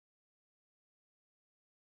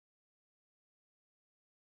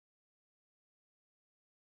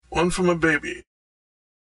One for my baby.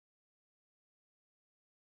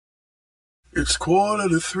 It's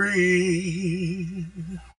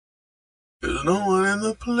 2:45. There's no one in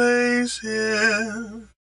the place here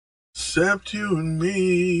except you and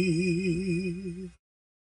me.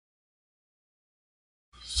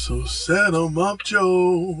 So set 'em up,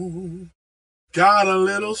 Joe. Got a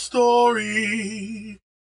little story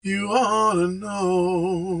you ought to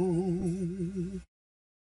know.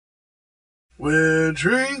 We're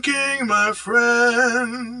drinking, my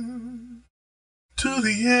friend, to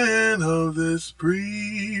the end of this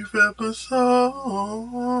brief episode.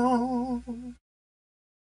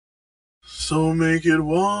 So make it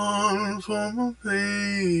one for my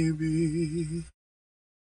baby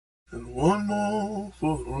and one more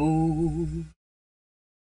for the road.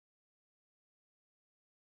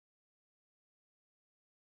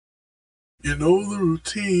 You know the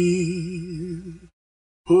routine.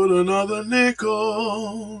 Put another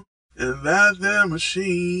nickel in that there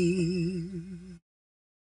machine.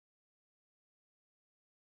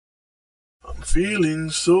 I'm feeling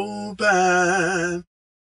so bad.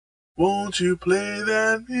 Won't you play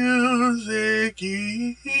that music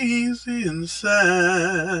easy and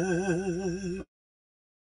sad?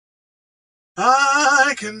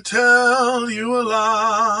 I can tell you a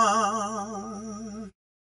lot,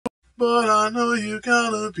 but I know you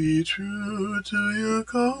gotta be true to your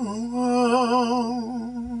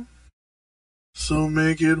code. So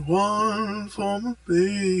make it one for my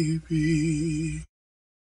baby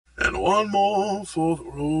and one more for the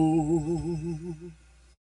road.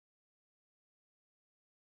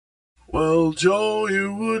 Well, Joe,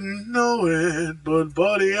 you wouldn't know it, but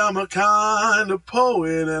buddy, I'm a kind of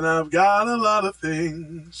poet, and I've got a lot of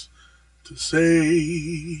things to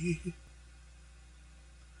say.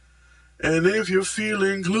 And if you're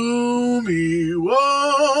feeling gloomy,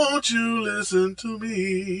 won't you listen to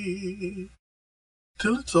me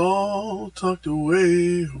till it's all tucked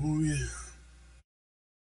away, oh yeah.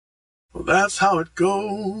 Well, that's how it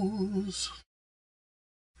goes.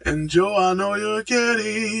 And Joe, I know you're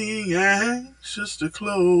getting anxious to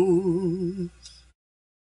close.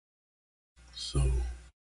 So,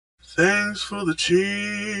 thanks for the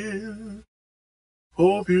cheer.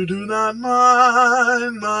 Hope you do not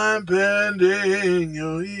mind my bending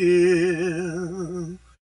your ear.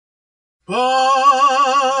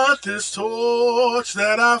 But this torch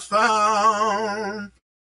that I found,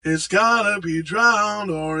 it's gotta be drowned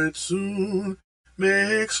or it soon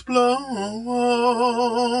may explode.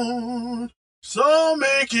 So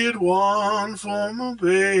make it one for my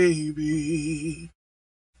baby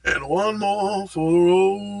and one more for the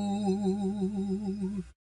road.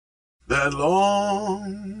 That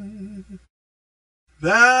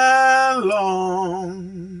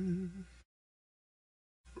long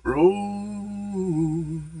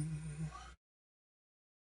road.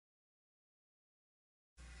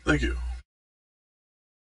 Thank you.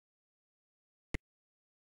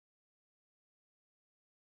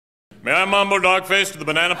 May I mumble Dogface to the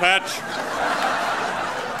banana patch?